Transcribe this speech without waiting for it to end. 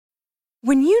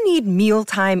When you need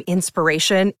mealtime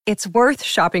inspiration, it's worth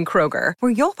shopping Kroger,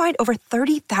 where you'll find over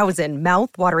 30,000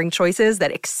 mouth-watering choices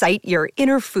that excite your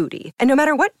inner foodie. And no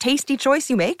matter what tasty choice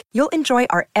you make, you'll enjoy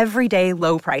our everyday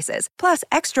low prices, plus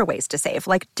extra ways to save,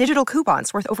 like digital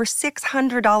coupons worth over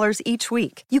 $600 each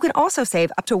week. You can also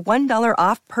save up to $1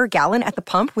 off per gallon at the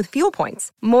pump with fuel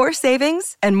points. More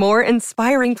savings and more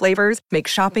inspiring flavors make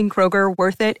shopping Kroger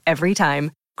worth it every time.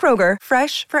 Kroger,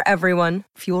 fresh for everyone.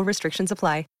 Fuel restrictions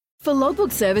apply. For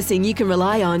logbook servicing you can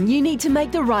rely on, you need to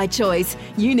make the right choice.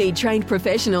 You need trained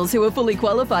professionals who are fully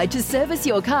qualified to service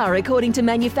your car according to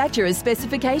manufacturer's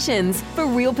specifications. For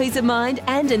real peace of mind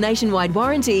and a nationwide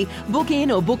warranty, book in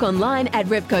or book online at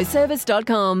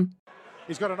repcoservice.com.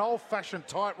 He's got an old-fashioned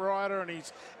typewriter and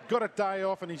he's got a day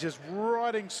off and he's just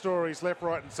writing stories left,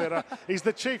 right and centre. He's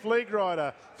the chief league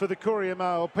writer for the Courier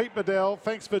Mail. Pete Bedell,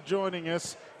 thanks for joining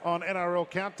us on NRL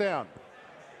Countdown.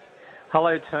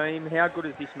 Hello team, how good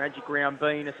has this Magic Round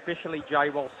been, especially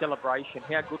J-Wall's celebration?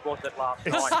 How good was it last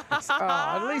night?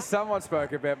 At least someone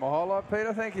spoke about my highlight,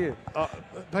 Peter, thank you.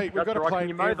 Pete, we've got to play... Can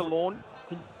you mow the lawn?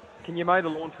 Can you mow the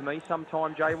lawn for me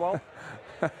sometime, J-Wall?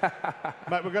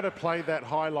 Mate, we've got to play that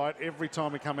highlight every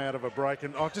time we come out of a break,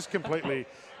 and I'll just completely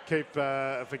keep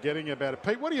forgetting about it.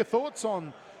 Pete, what are your thoughts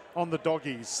on the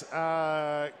doggies?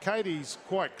 Katie's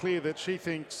quite clear that she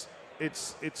thinks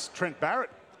it's Trent Barrett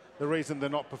the reason they're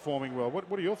not performing well.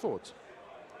 What are your thoughts?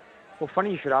 Well,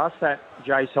 funny you should ask that,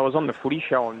 Jay. So I was on the footy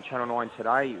show on Channel 9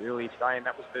 earlier today, and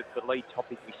that was the lead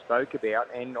topic we spoke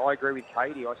about. And I agree with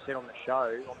Katie. I said on the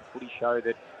footy show,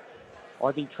 that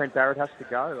I think Trent Barrett has to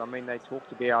go. I mean, they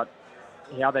talked about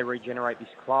how they regenerate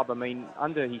this club. I mean,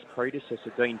 under his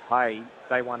predecessor, Dean Pay,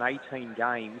 they won 18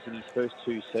 games in his first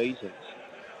 2 seasons.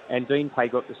 And Dean Pay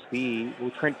got the spear.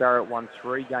 Well, Trent Barrett won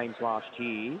 3 games last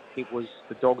year. It was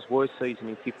the Dogs' worst season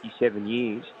in 57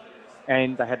 years.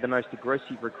 And they had the most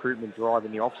aggressive recruitment drive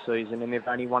in the off-season, and they've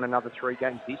only won another 3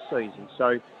 games this season.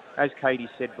 So, as Katie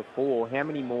said before, how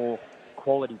many more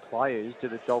quality players do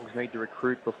the Dogs need to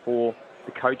recruit before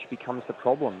the coach becomes the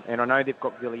problem? And I know they've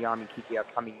got William and Kikau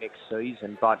coming next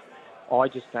season, but I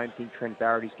just don't think Trent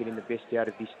Barrett is getting the best out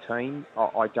of this team.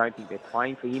 I don't think they're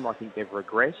playing for him. I think they've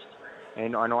regressed.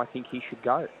 And I think he should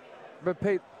go. But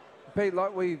Pete,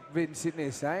 like we've been sitting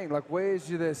here saying, like, where's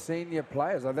the senior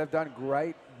players? Like, they've done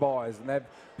great buys and they've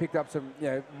picked up some,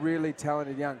 really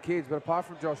talented young kids. But apart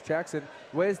from Josh Jackson,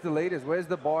 where's the leaders? Where's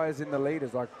the buyers in the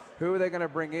leaders? Like, who are they going to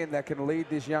bring in that can lead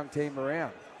this young team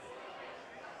around?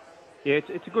 Yeah,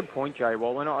 it's a good point, Jay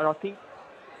Wall. And I think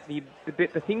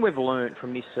the thing we've learned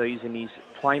from this season is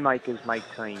playmakers make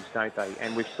teams, don't they?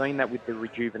 And we've seen that with the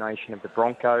rejuvenation of the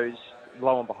Broncos.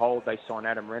 Lo and behold, they sign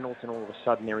Adam Reynolds and all of a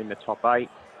sudden they're in the top 8.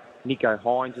 Nico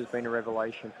Hines has been a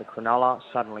revelation for Cronulla.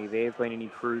 Suddenly they've been an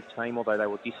improved team, although they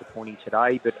were disappointing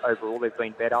today, but overall they've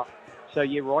been better. So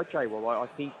yeah, right, Jay. Well, I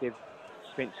think they've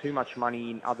spent too much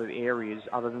money in other areas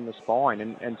other than the spine,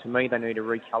 and to me they need a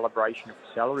recalibration of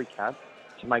the salary cap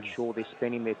to make sure they're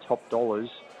spending their top dollars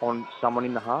on someone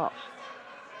in the halves.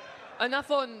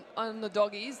 Enough on the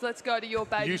doggies. Let's go to your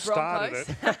baby you Broncos.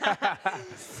 Started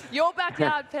it. Your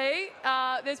backyard, Pete.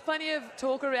 There's plenty of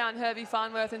talk around Herbie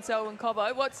Farnworth and Selwyn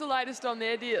Cobbo. What's the latest on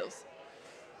their deals?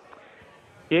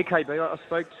 Yeah, KB, I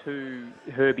spoke to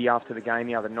Herbie after the game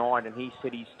the other night, and he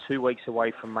said he's 2 weeks away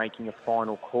from making a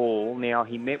final call. Now,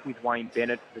 he met with Wayne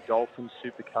Bennett, the Dolphins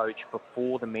super coach,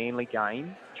 before the Manly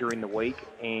game during the week,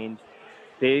 and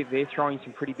they're throwing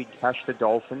some pretty big cash to the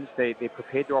Dolphins. They're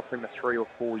prepared to offer him a 3 or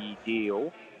 4 year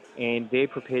deal, and they're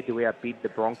prepared to outbid the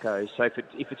Broncos. So if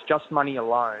it's just money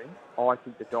alone, I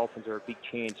think the Dolphins are a big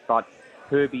chance. But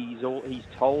Herbie, he's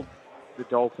told the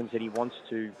Dolphins that he wants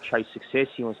to chase success.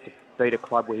 He wants to beat a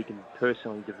club where he can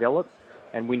personally develop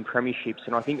and win premierships.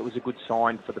 And I think it was a good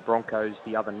sign for the Broncos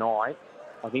the other night.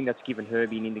 I think that's given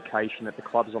Herbie an indication that the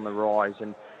club's on the rise.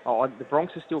 And the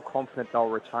Bronx are still confident they'll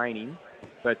retain him,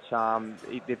 but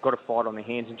they've got a fight on their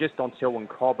hands. And just on Selwyn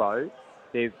Cobbo,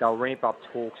 they'll ramp up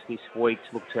talks this week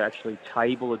to look to actually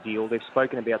table a deal. They've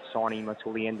spoken about signing him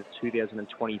until the end of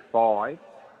 2025.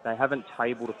 They haven't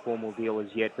tabled a formal deal as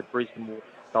yet, but Brisbane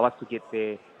they'll have to get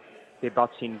their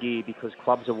butts in gear because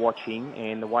clubs are watching,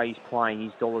 and the way he's playing,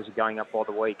 his dollars are going up by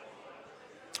the week.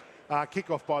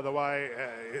 Kickoff, by the way,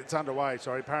 it's underway.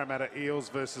 Sorry, Parramatta Eels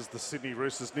versus the Sydney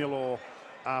Roosters, 0-0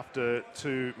 after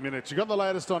 2 minutes. You got the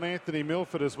latest on Anthony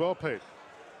Milford as well, Pete?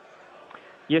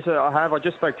 Yes, I have. I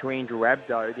just spoke to Andrew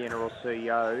Abdo, the NRL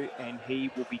CEO, and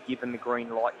he will be given the green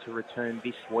light to return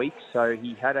this week. So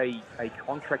he had a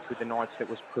contract with the Knights that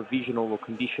was provisional or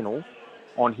conditional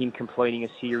on him completing a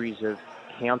series of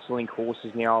counselling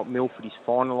courses. Now, Milford is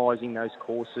finalising those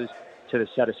courses to the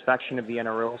satisfaction of the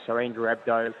NRL. So Andrew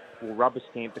Abdo will rubber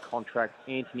stamp the contract.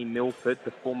 Anthony Milford,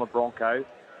 the former Bronco,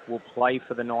 will play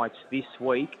for the Knights this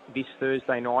week, this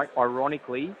Thursday night,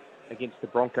 ironically, against the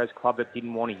Broncos club that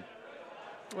didn't want him.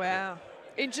 Wow.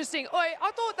 Interesting. Oi,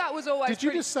 I thought that was always Did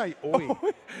you just say oi?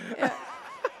 Yeah.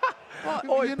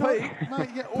 Oi, You know, Pete. mate,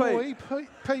 yeah, oi,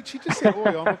 Pete, you just said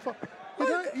oi on the phone. You Oi,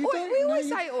 don't, we no, always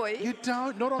you- say oi. You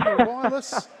don't, not on the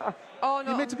wireless. Oh, no.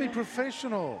 You're meant to be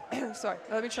professional. Sorry,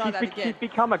 let me try that again. She's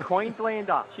become a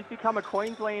Queenslander. She's become a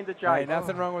Queenslander, Jay. Hey,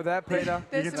 nothing wrong with that, Peter.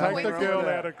 There's You can some take the Queensland-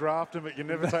 girl out of Grafton, but you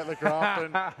never take the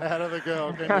Grafton out of the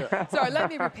girl, can you? Sorry, let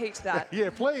me repeat that. Yeah,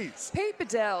 please. Pete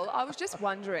Bedell, I was just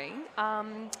wondering,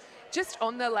 just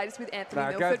on the latest with Anthony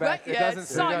No, go Milford. back. It doesn't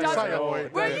so say it oi. doesn't- Say oi. Were you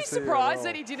Doesn't say oi at surprised all.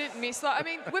 that he didn't miss? Like, I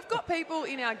mean, we've got people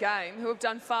in our game who have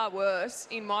done far worse,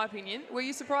 in my opinion. Were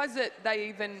you surprised that they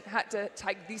even had to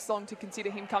take this long to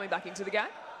consider him coming back into the game?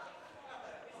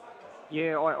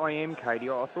 Yeah, I am, Katie.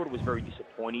 I thought it was very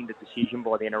disappointing, the decision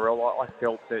by the NRL. I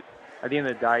felt that at the end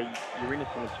of the day, you're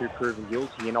innocent until proven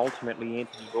guilty, and ultimately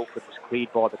Anthony Milford was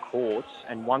cleared by the courts,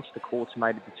 and once the courts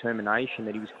made a determination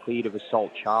that he was cleared of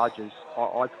assault charges,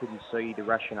 I couldn't see the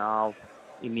rationale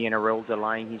in the NRL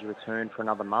delaying his return for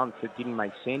another month. It didn't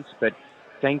make sense, but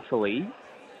thankfully,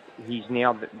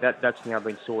 that's now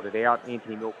been sorted out.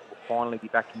 Anthony Milford will finally be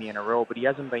back in the NRL, but he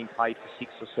hasn't been paid for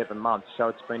 6 or 7 months, so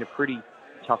it's been a pretty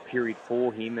tough period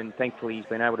for him, and thankfully he's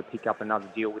been able to pick up another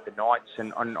deal with the Knights,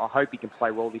 and I hope he can play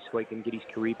well this week and get his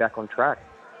career back on track.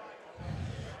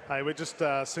 Hey, we just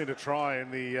seen a try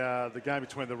in the game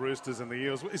between the Roosters and the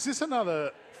Eels. Is this another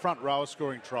front rower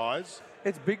scoring tries?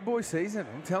 It's big boy season,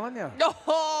 I'm telling you.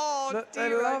 Oh, They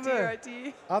dear, oh love dear, it. oh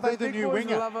dear. Are they the big new boys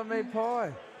winger? love a meat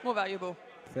pie. More valuable.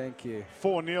 Thank you.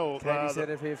 4-0. Katie said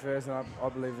it here first, and I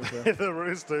believe it. The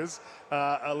Roosters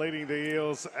are leading the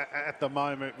Eels at the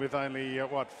moment with only,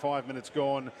 5 minutes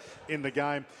gone in the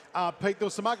game. Pete, there were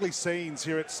some ugly scenes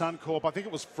here at Suncorp. I think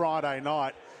it was Friday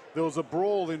night. There was a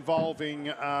brawl involving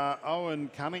Owen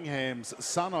Cunningham's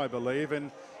son, I believe,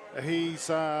 and is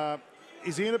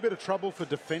he in a bit of trouble for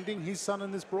defending his son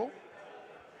in this brawl?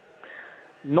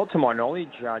 Not to my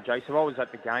knowledge, Jason. I was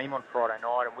at the game on Friday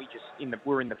night, and we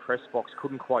were in the press box,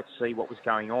 couldn't quite see what was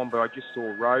going on, but I just saw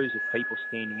rows of people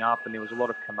standing up, and there was a lot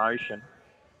of commotion.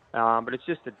 But it's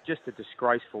just a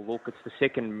disgraceful look. It's the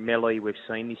second melee we've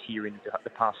seen this year in the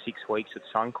past 6 weeks at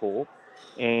Suncorp,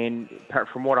 and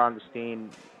from what I understand,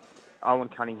 Owen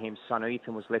Cunningham's son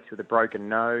Ethan was left with a broken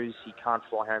nose. He can't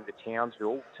fly home to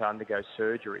Townsville to undergo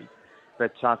surgery.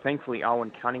 But thankfully,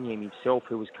 Owen Cunningham himself,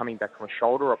 who was coming back from a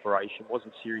shoulder operation,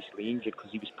 wasn't seriously injured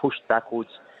because he was pushed backwards,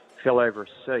 fell over a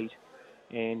seat,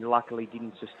 and luckily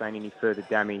didn't sustain any further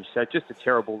damage. So just a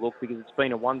terrible look, because it's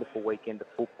been a wonderful weekend of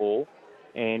football,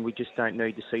 and we just don't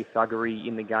need to see thuggery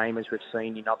in the game as we've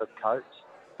seen in other codes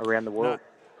around the world.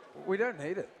 No, we don't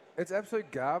need it. It's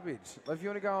absolute garbage. If you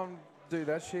want to go and do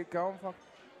that shit, go and fuck.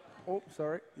 Oh,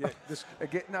 sorry. Yeah,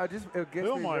 it gets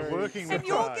Who me am I very... working with? And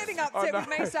you're guys? getting upset with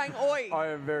me saying oi. I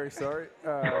am very sorry.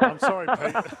 I'm sorry,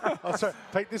 Pete. I'm sorry,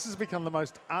 Pete. This has become the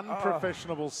most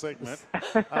unprofessional segment.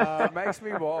 It makes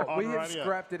me wild. on We have radio.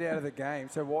 scrapped it out of the game,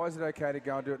 so why is it okay to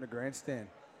go and do it in the grandstand?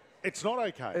 It's not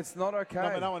okay. It's not okay. No,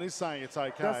 but no one is saying it's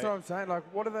okay. That's what I'm saying. Like,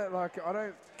 what are they like? I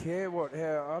don't care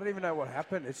I don't even know what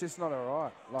happened. It's just not all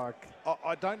right. Like,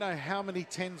 I don't know how many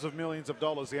tens of millions of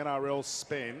dollars the NRL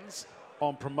spends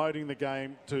on promoting the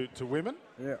game to women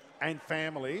and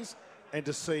families, and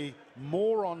to see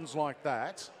morons like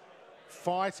that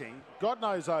fighting, God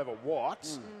knows over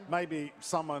what, maybe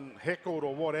someone heckled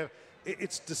or whatever.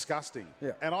 It's disgusting.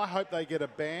 Yeah. And I hope they get a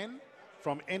ban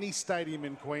from any stadium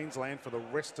in Queensland for the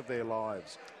rest of their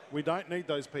lives. We don't need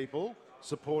those people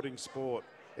supporting sport.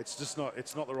 It's just not.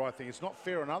 It's not the right thing. It's not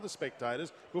fair on other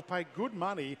spectators who'll pay good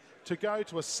money to go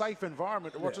to a safe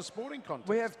environment to watch a sporting contest.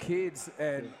 we have kids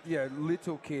and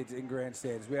little kids in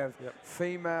grandstands. We have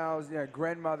females,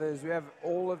 grandmothers. We have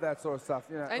all of that sort of stuff.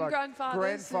 And like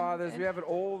grandfathers we have it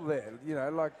all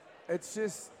there. Like it's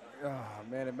just, oh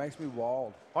man, it makes me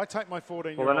wild. I take my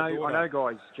 14-year-old Well, daughter.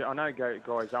 I know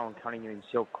guys. Owen Cunningham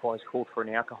himself has called for an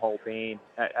alcohol ban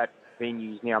at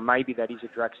venues. Now, maybe that is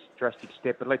a drastic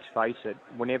step, but let's face it,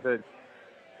 whenever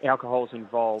alcohol's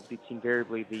involved, it's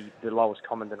invariably the lowest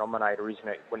common denominator, isn't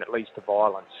it, when it leads to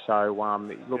violence. So,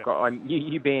 look,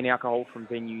 you ban alcohol from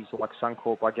venues like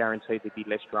Suncorp, I guarantee there'd be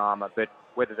less drama, but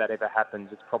whether that ever happens,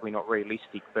 it's probably not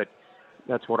realistic, but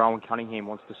that's what Owen Cunningham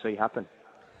wants to see happen.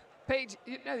 Pete,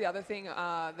 the other thing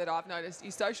that I've noticed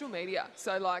is social media.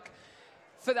 So, like,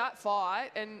 for that fight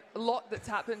and a lot that's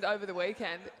happened over the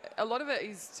weekend, a lot of it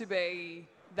is to be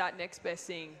that next best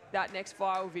thing, that next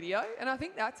viral video. And I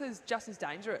think that's just as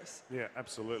dangerous. Yeah,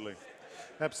 absolutely.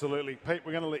 Absolutely. Pete,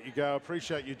 we're going to let you go.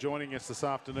 Appreciate you joining us this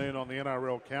afternoon on the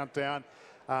NRL Countdown.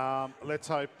 Let's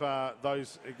hope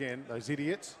those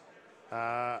idiots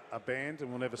are banned and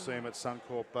we'll never see them at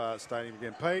Suncorp Stadium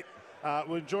again. Pete,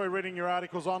 we'll enjoy reading your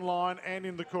articles online and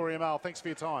in the Courier Mail. Thanks for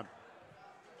your time.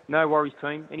 No worries,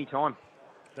 team. Anytime.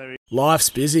 Life's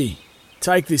busy.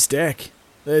 Take this deck.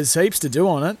 There's heaps to do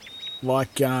on it,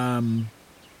 like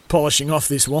polishing off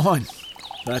this wine.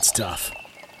 That's tough.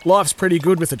 Life's pretty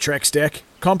good with a Trex deck.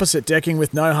 Composite decking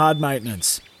with no hard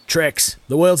maintenance. Trex,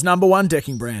 the world's #1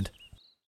 decking brand.